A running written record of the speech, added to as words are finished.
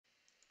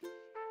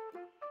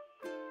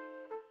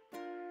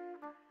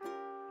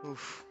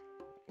Oof.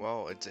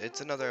 Well,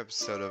 it's another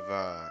episode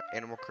of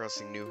Animal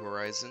Crossing New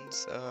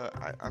Horizons.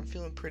 I'm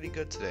feeling pretty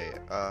good today.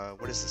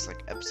 What is this,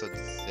 like episode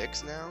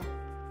 6 now?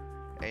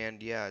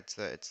 And yeah,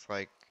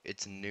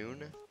 it's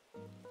noon,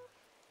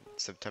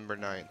 September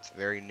 9th,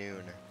 very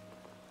noon,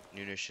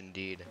 noonish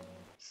indeed.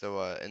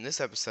 So in this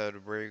episode,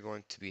 we're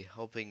going to be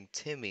helping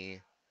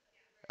Timmy.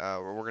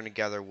 We're gonna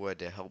gather wood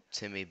to help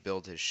Timmy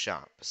build his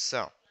shop.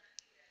 So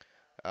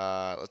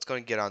let's go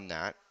and get on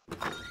that.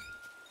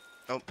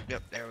 Oh,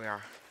 yep, there we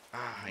are.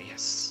 Ah,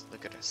 yes.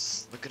 Look at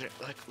us. Look at it.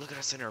 Look at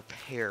us in our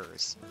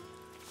pears.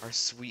 Our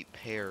sweet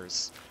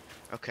pears.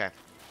 Okay.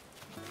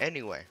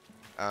 Anyway,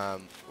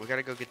 we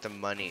gotta go get the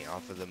money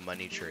off of the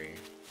money tree.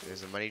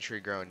 There's a money tree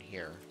growing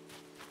here.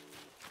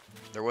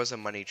 There was a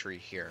money tree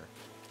here.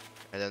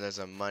 And then there's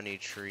a money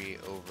tree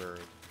over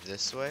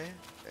this way.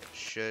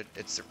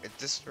 It's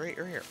this right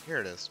here. Here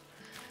it is.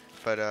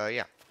 But,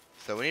 yeah.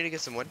 So we need to get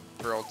some wood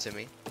for old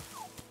Timmy.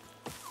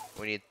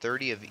 We need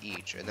 30 of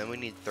each, and then we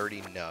need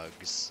 30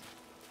 nugs.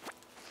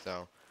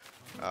 So,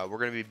 we're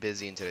gonna be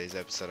busy in today's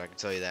episode, I can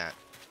tell you that.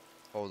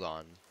 Hold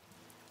on.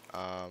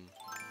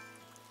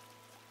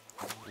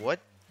 What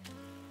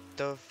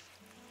the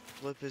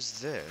flip is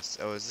this?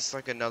 Oh, is this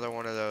like another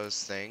one of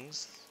those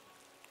things?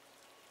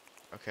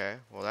 Okay,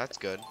 well that's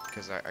good,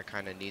 because I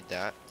kind of need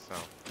that,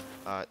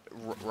 so.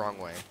 Wrong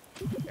way.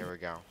 There we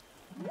go.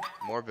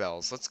 More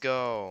bells, let's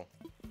go!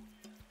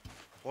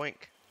 Boink.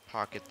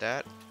 Pocket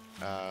that.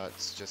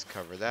 Let's just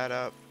cover that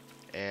up,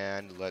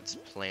 and let's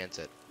plant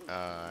it.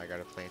 I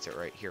gotta plant it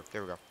right here.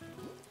 There we go.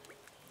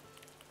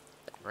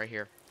 Right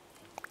here.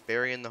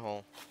 Bury in the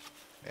hole.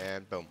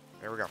 And boom.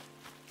 There we go.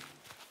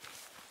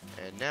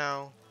 And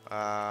now,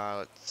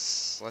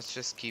 let's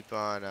just keep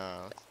on,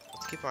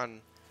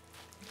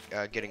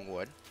 getting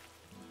wood.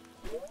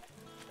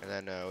 And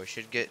then, we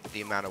should get the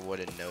amount of wood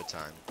in no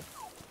time.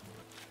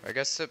 I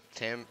guess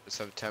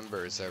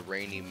September is a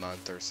rainy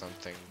month or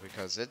something,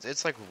 because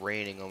it's like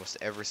raining almost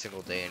every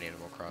single day in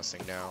Animal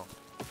Crossing now.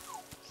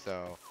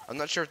 So, I'm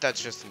not sure if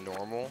that's just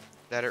normal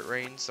that it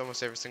rains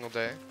almost every single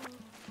day,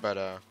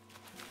 but,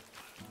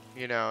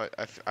 you know,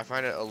 I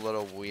find it a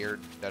little weird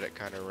that it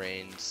kind of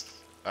rains,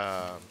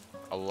 a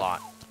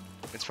lot.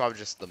 It's probably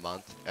just the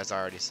month, as I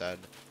already said.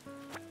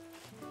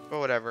 But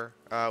whatever,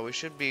 we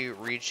should be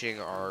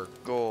reaching our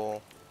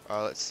goal.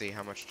 Let's see,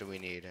 how much do we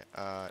need?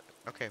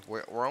 Okay,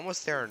 we're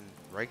almost there in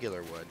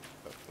regular wood,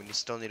 but we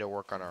still need to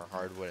work on our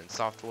hardwood and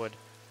softwood.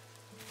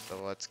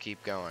 So let's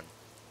keep going.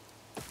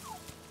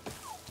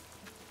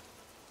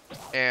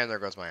 And there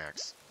goes my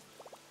axe.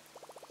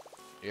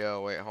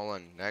 Yo, wait, hold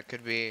on. That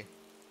could be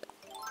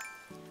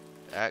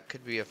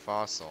a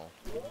fossil.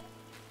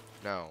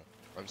 No,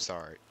 I'm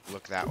sorry.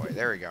 Look that way.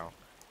 There we go.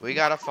 We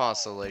got a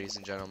fossil, ladies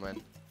and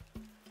gentlemen.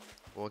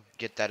 We'll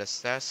get that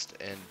assessed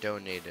and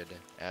donated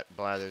at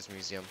Blather's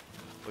Museum,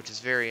 which is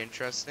very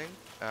interesting.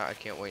 I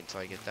can't wait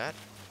until I get that.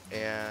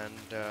 And,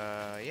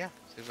 yeah,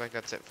 seems like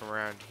that's it from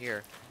around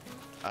here.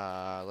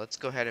 Let's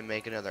go ahead and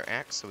make another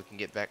axe so we can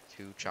get back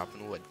to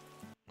chopping wood.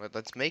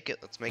 Let's make it.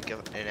 Let's make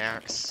an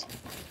axe.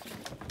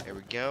 There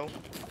we go.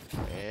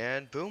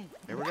 And boom.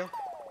 There we go.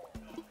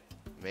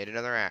 Made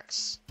another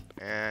axe.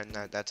 And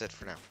that's it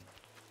for now.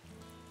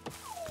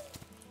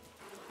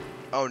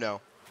 Oh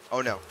no.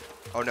 Oh no.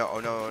 Oh no. Oh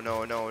no.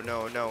 No. No.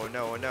 No. No.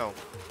 No. No.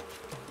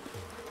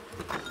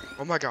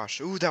 Oh my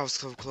gosh. Ooh, that was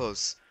so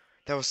close.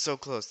 That was so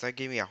close. That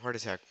gave me a heart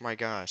attack. My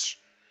gosh.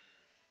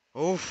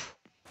 Oof.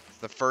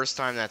 The first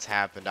time that's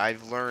happened.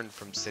 I've learned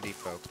from city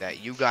folk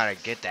that you gotta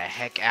get the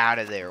heck out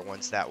of there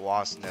once that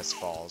wasp nest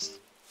falls.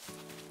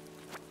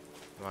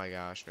 My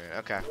gosh, man.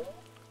 Okay.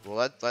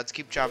 Well, let's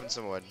keep chopping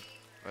some wood.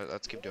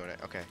 Let's keep doing it.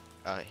 Okay.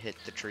 Hit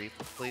the tree,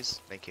 please.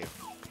 Thank you.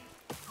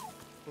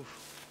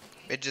 Oof.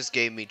 It just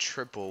gave me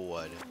triple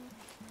wood.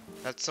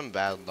 That's some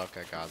bad luck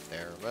I got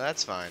there, but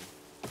that's fine.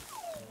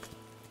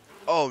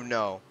 Oh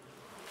no.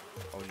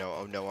 Oh no,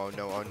 oh no, oh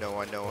no, oh no,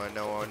 oh no, oh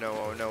no, oh no,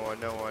 oh no, oh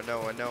no, oh no,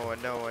 oh no, oh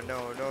no, oh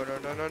no, no, no,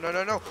 no, no, no,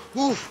 no,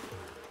 no. Oof!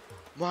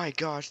 My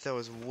gosh, that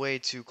was way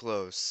too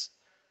close.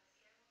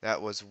 That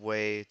was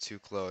way too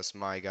close,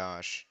 my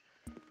gosh.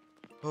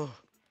 Oh.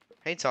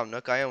 Hey Tom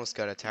Nook, I almost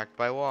got attacked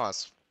by a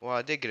wasp. Well,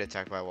 I did get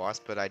attacked by a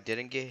wasp, but I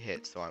didn't get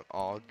hit, so I'm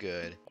all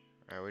good.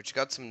 Alright, we just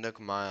got some Nook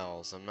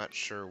miles. I'm not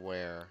sure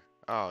where.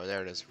 Oh,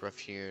 there it is. Rough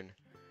hewn.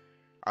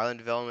 Island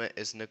development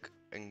is Nook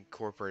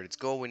Incorporated's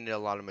goal. We need a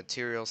lot of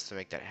materials to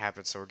make that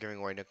happen, so we're giving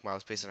away Nook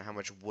miles based on how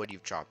much wood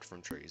you've chopped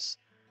from trees.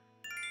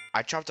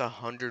 I chopped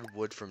 100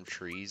 wood from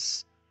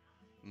trees.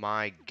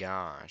 My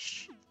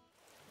gosh.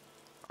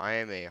 I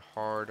am a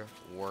hard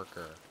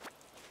worker.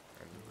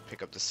 And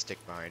pick up the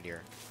stick behind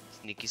here.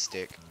 Sneaky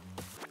stick.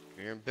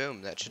 And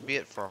boom, that should be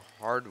it for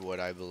hardwood,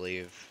 I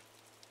believe.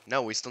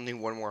 No, we still need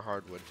one more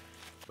hardwood.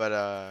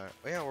 But,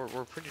 yeah,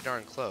 we're pretty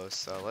darn close,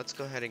 so let's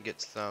go ahead and get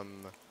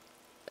some...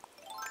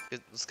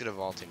 Let's get a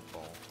vaulting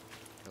pole.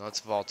 And let's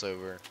vault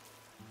over.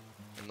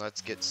 And let's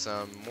get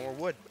some more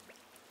wood.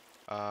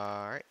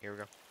 Alright, here we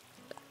go.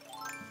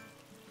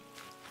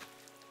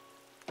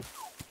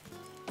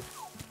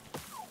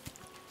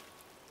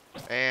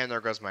 And there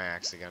goes my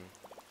axe again.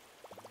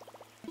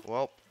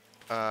 Well,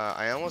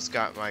 I almost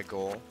got my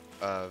goal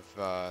of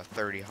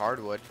 30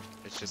 hardwood.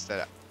 It's just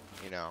that,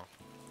 you know,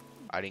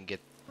 I didn't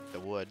get the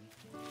wood.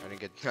 I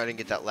didn't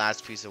get that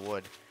last piece of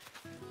wood,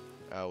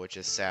 which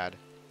is sad.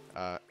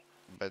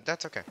 But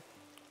that's okay.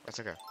 That's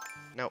okay.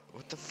 No,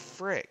 what the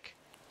frick?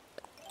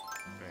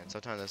 Man,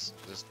 sometimes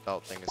this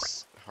belt thing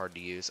is hard to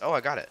use. Oh,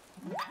 I got it.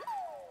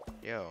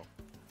 Yo.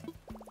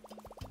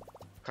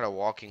 Kind of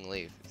walking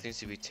leaf. It seems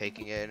to be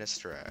taking it in a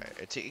stride.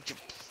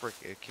 Frick.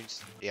 It can.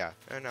 Yeah.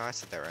 Oh no, I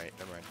said that right.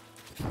 Never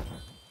mind.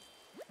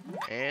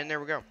 And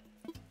there we go.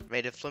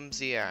 Made a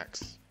flimsy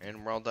axe,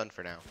 and we're all done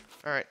for now.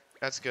 All right,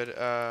 that's good.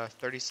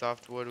 30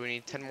 softwood. We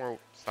need 10 more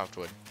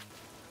softwood.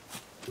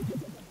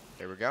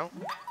 There we go.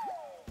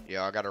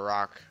 Yeah, I got a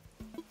rock.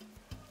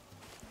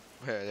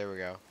 There we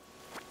go.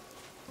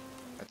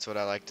 That's what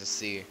I like to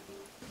see.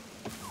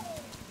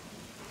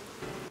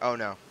 Oh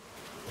no.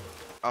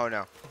 Oh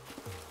no.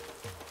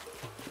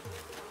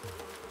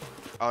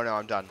 Oh no,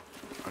 I'm done.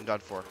 I'm done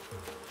for.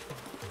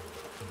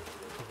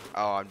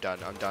 Oh, I'm done.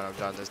 I'm done. I'm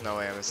done. There's no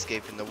way I'm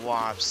escaping the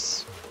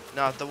wasps.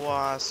 Not the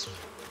wasp.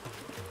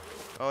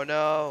 Oh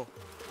no.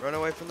 Run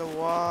away from the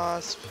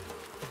wasp.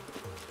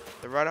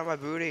 They're right on my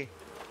booty.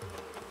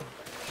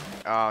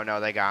 Oh no,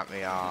 they got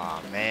me.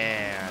 Oh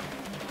man.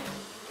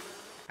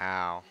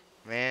 Ow.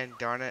 Man,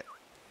 darn it.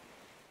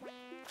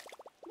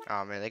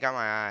 Oh man, they got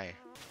my eye.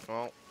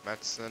 Well,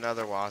 that's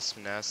another wasp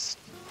nest.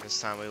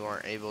 This time we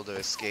weren't able to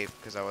escape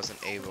because I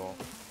wasn't able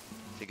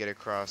to get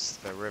across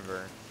the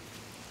river.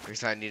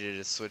 Because I needed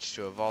to switch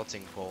to a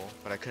vaulting pole,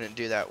 but I couldn't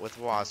do that with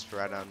wasps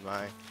right on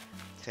my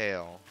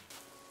tail.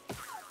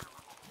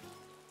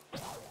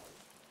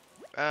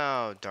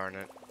 Oh, darn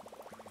it.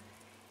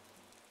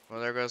 Well,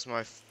 there goes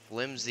my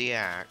flimsy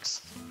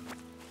axe.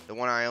 The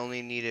one I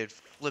only needed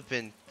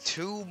flipping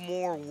 2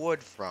 more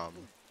wood from.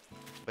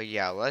 But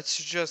yeah, let's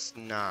just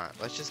not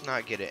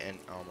get it in.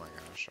 Oh my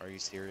gosh, are you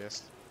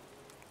serious?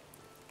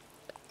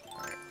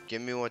 Alright,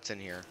 give me what's in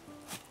here.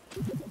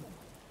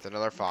 It's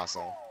another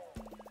fossil.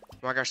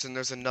 Oh my gosh, then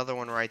there's another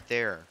one right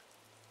there.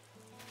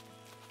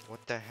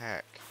 What the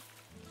heck?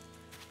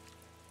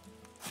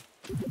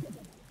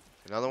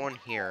 Another one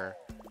here.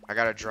 I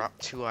gotta drop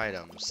 2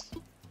 items.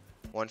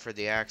 One for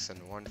the axe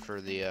and one for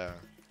the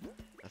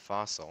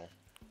fossil.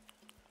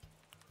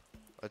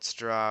 Let's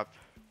drop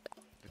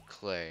the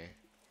clay.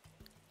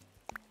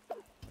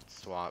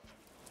 Swap.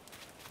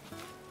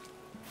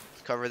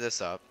 Let's cover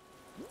this up.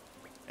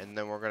 And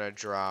then we're gonna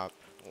drop...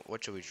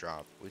 What should we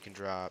drop? We can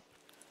drop...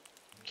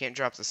 Can't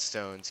drop the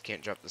stones,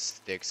 can't drop the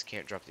sticks,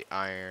 can't drop the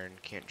iron,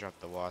 can't drop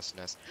the wasp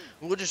nest.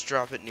 We'll just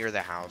drop it near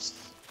the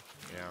house,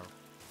 you know.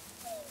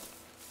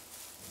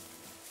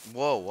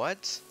 Whoa,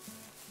 what?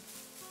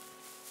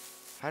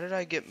 How did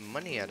I get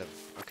money out of...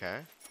 Okay.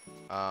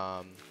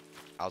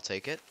 I'll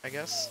take it, I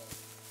guess.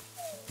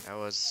 That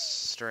was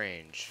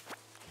strange.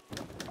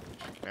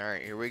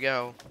 Alright, here we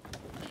go.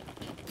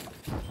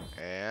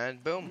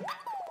 And boom.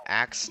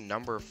 Axe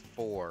number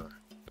 4.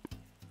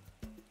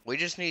 We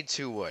just need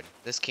 2 wood.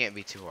 This can't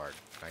be too hard,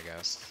 I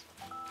guess.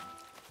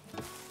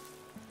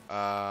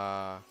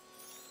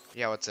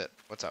 Yeah, what's it?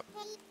 What's up?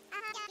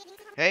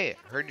 Hey,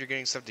 heard you're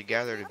getting stuff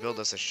together to build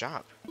us a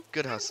shop.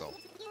 Good hustle.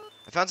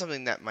 I found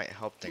something that might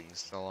help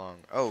things along.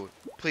 Oh,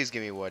 please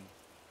give me wood.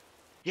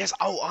 Yes,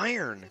 oh,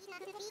 iron!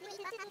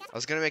 I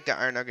was gonna make that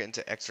iron nugget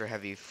into extra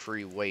heavy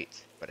free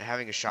weight, but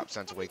having a shop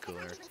sounds way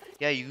cooler.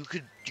 Yeah, you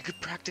could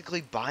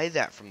practically buy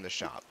that from the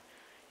shop.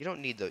 You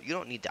don't need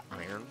the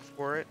iron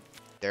for it.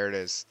 There it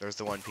is. There's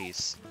the one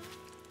piece.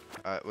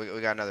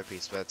 We got another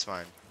piece, but that's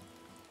fine.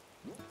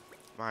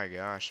 My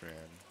gosh, man.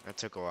 That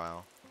took a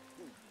while.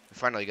 We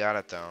finally got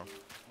it, though.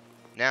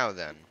 Now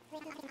then.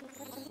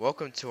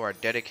 Welcome to our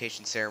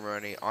dedication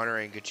ceremony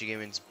honoring Gucci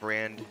Gaming's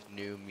brand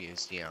new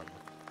museum.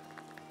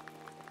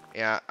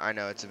 Yeah, I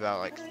know, it's about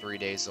like 3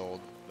 days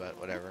old, but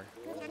whatever.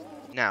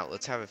 Now,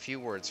 let's have a few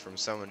words from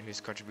someone whose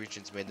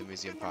contributions made the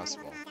museum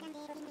possible.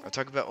 I'll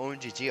talk about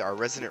OMGG, our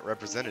resident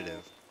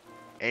representative.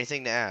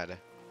 Anything to add?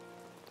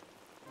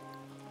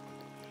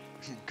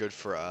 Good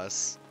for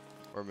us.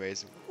 We're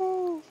amazing.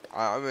 Woo!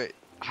 I'm gonna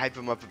hype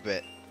him up a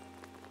bit.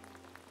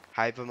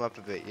 Hype him up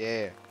a bit,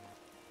 yeah.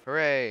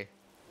 Hooray!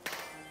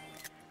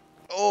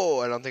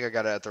 Oh, I don't think I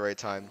got it at the right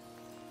time.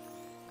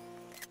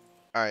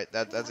 Alright,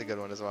 that's a good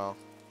one as well.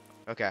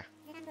 Okay.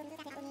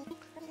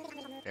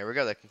 There we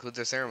go, that concludes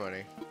our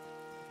ceremony.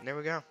 And there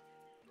we go.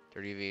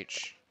 30 of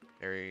each.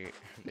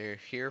 They're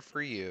here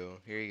for you.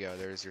 Here you go.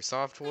 There's your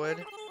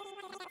softwood.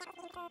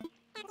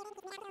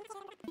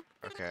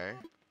 Okay.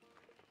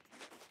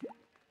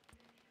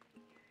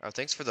 Oh,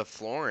 thanks for the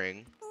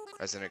flooring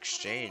as an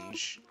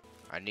exchange.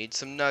 I need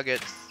some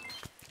nuggets.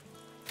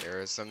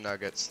 There are some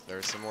nuggets.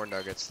 There's some more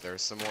nuggets.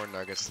 There's some more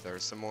nuggets.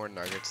 There's some more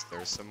nuggets.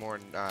 There's some more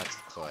nuts.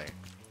 Clay.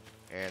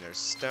 And there's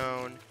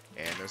stone.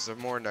 And there's some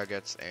more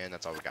nuggets. And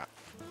that's all we got.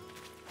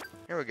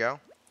 Here we go.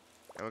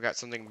 And we got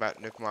something about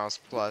Nook Miles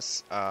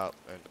Plus.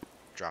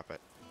 Drop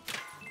it.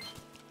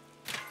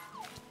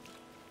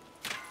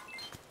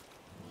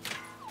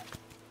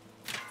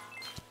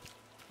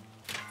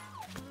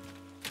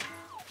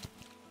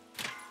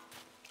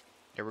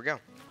 Here we go.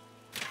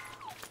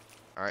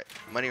 Alright,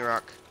 money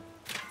rock.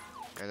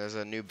 And there's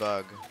a new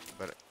bug,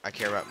 but I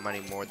care about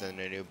money more than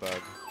a new bug.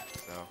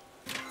 So,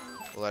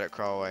 we'll let it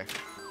crawl away.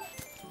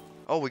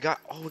 Oh, we got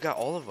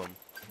all of them.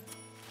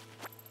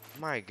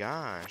 My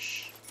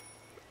gosh.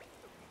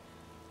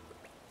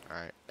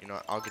 Alright, you know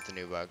what? I'll get the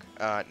new bug.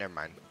 Never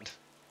mind.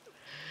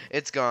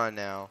 It's gone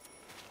now.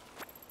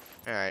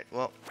 Alright,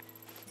 well,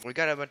 we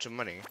got a bunch of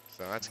money,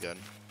 so that's good.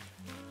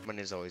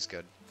 Money is always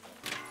good.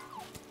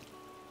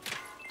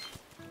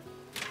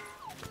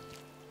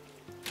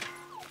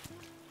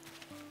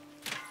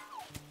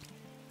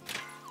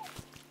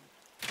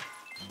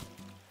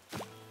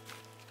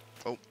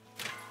 Oh.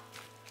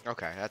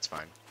 Okay, that's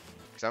fine.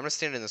 So I'm gonna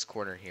stand in this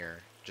corner here,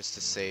 just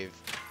to save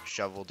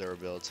shovel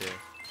durability.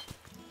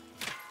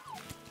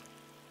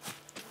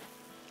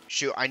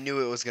 Shoot, I knew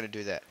it was gonna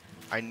do that.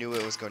 I knew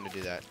it was going to do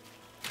that.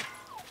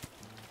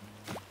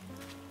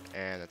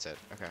 And that's it.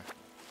 Okay.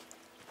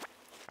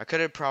 I could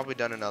have probably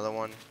done another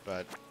one,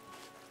 but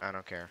I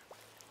don't care.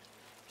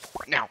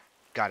 Now!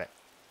 Got it.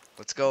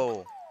 Let's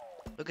go.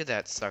 Look at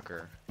that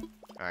sucker.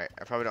 Alright,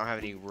 I probably don't have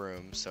any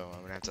room, so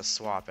I'm gonna have to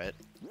swap it.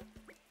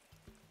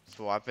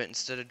 Swap it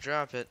instead of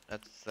drop it.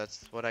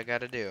 That's what I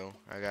gotta do.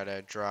 I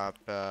gotta drop,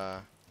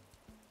 I'll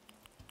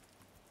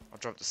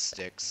drop the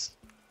sticks.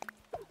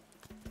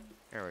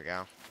 There we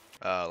go.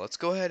 Let's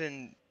go ahead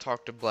and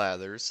talk to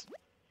Blathers.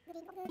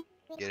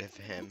 Get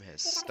him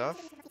his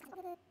stuff.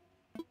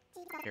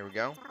 Here we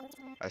go.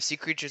 Sea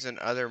creatures in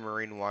other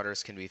marine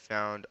waters can be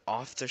found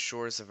off the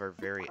shores of our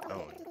very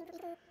own.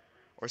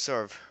 Or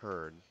so I've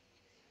heard.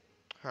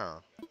 Huh.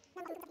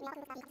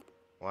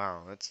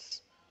 Wow,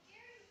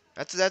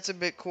 that's a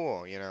bit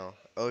cool, you know.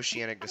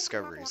 Oceanic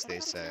discoveries, they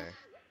say.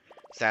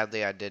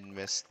 Sadly, I did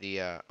miss the,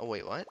 oh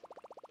wait, what?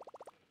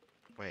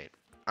 Wait,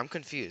 I'm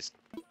confused.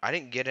 I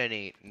didn't get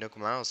any Nook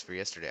Miles for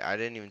yesterday. I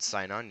didn't even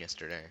sign on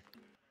yesterday.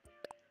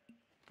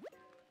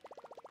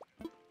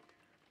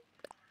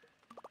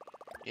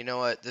 You know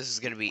what? This is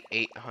gonna be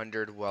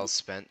 800 well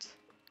spent.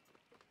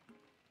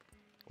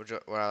 Would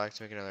I like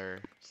to make another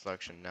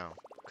selection? No,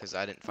 because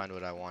I didn't find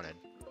what I wanted.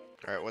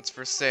 Alright, what's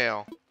for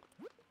sale?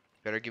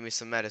 Better give me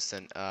some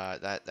medicine.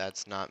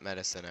 That's not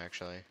medicine,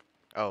 actually.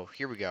 Oh,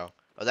 here we go.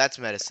 Oh, that's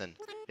medicine.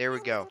 There we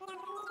go.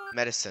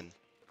 Medicine.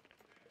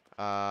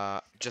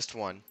 Just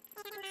one.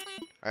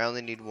 I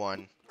only need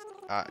one.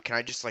 Can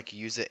I just, like,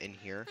 use it in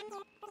here?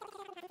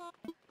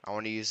 I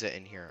want to use it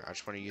in here. I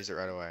just want to use it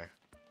right away.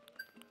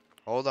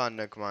 Hold on,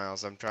 Nook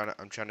Miles. I'm trying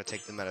to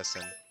take the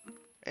medicine.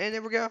 And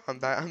there we go.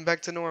 I'm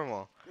back to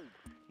normal.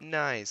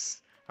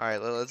 Nice. All right,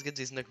 let's get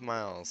these Nook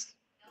Miles.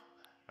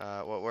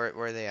 Where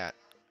are they at?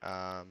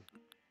 Oh,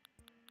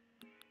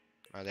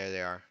 there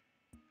they are.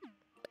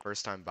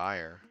 First time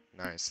buyer.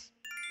 Nice.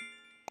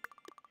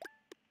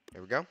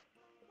 There we go.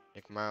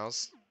 Nook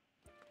Miles.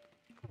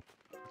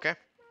 Okay.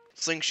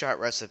 Slingshot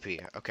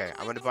recipe. Okay,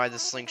 I'm gonna buy the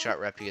slingshot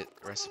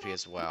recipe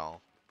as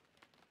well.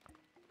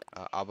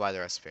 I'll buy the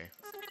recipe.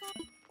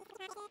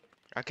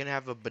 I can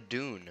have a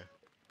Badoon,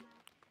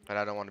 but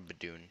I don't want a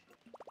Badoon.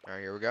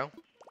 Alright, here we go.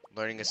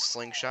 Learning a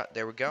slingshot.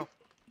 There we go.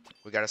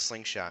 We got a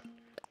slingshot.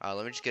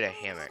 Let me just get a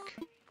hammock.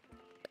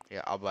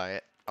 Yeah, I'll buy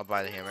it. I'll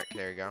buy the hammock.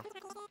 There you go.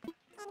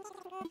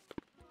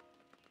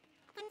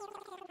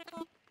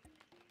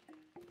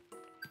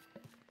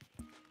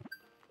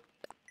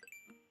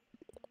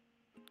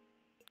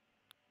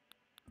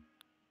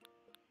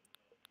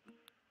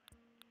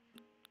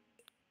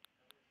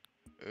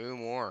 Ooh,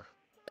 more.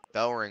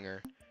 Bell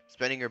ringer.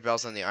 Spending your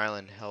bells on the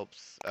island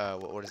helps,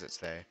 what does it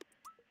say?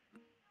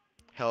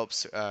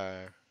 Helps,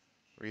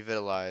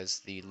 revitalize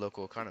the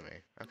local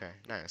economy. Okay,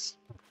 nice.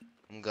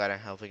 I'm glad I'm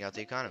helping out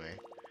the economy.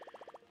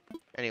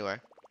 Anyway,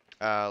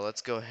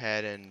 let's go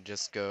ahead and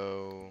just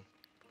go...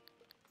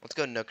 Let's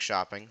go Nook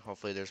shopping.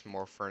 Hopefully there's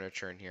more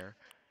furniture in here.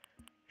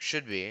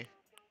 Should be.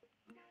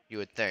 You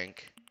would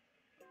think.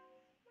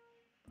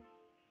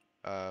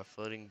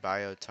 Floating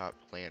biotop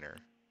planner.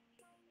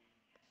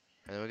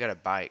 And then we got a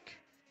bike.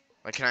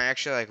 Like, can I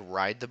actually, like,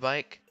 ride the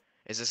bike?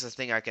 Is this a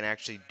thing I can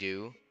actually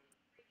do?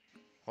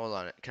 Hold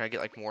on. Can I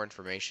get, like, more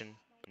information?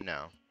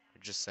 No.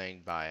 You're just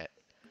saying buy it.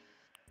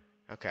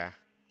 Okay.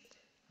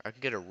 I can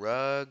get a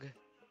rug.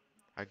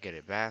 I can get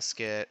a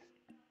basket.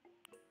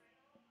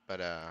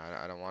 But,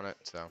 I don't want it,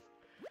 so.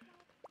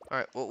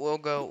 Alright, well,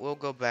 we'll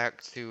go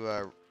back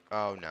to,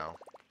 oh, no.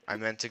 I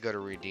meant to go to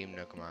redeem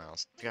Nook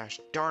Miles.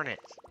 Gosh, darn it!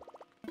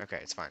 Okay,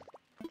 it's fine.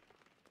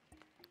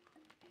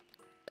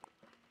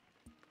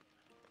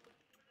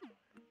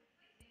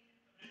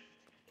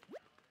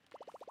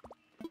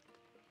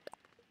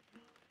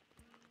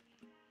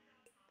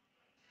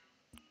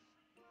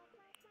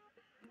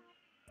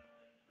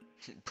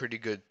 Pretty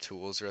good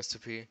tools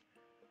recipe.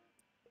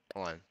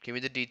 Hold on. Give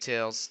me the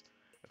details.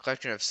 A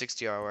collection of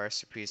 60-hour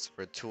recipes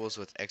for tools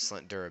with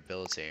excellent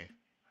durability.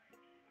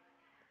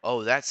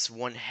 Oh, that's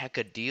one heck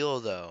of a deal,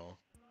 though.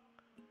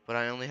 But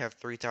I only have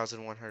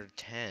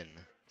 3,110.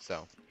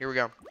 So, here we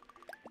go.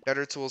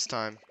 Better tools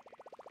time.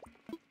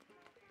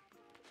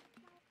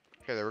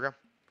 Okay, there we go.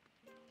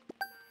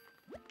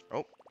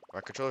 Oh,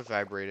 my controller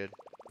vibrated.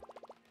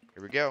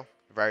 Here we go.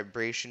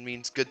 Vibration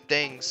means good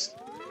things.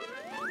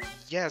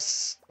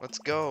 Yes, let's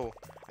go.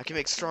 I can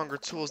make stronger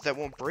tools that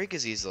won't break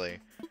as easily.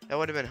 That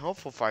would have been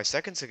helpful 5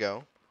 seconds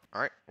ago.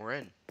 Alright, we're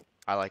in.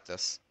 I like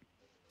this.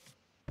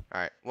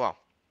 Alright, well,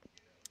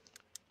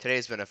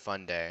 today's been a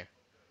fun day.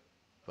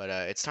 But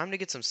it's time to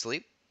get some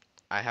sleep.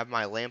 I have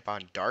my lamp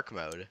on dark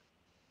mode,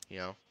 you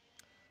know.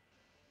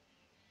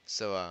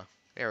 So,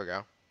 there we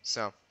go.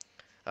 So,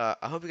 I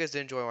hope you guys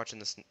did enjoy watching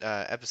this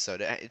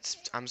episode.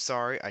 I'm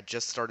sorry, I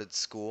just started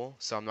school,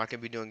 so I'm not going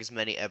to be doing as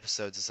many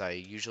episodes as I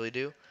usually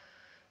do.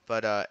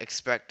 But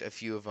expect a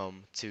few of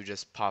them to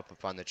just pop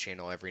up on the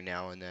channel every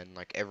now and then,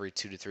 like every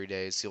 2 to 3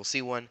 days. You'll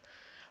see one.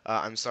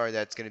 I'm sorry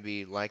that it's going to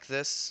be like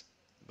this,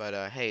 but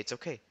hey, it's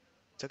okay.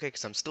 It's okay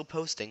because I'm still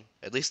posting.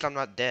 At least I'm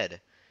not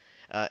dead.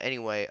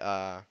 Anyway,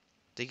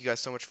 thank you guys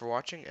so much for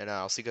watching, and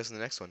I'll see you guys in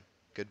the next one.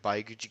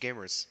 Goodbye, Gucci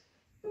Gamers.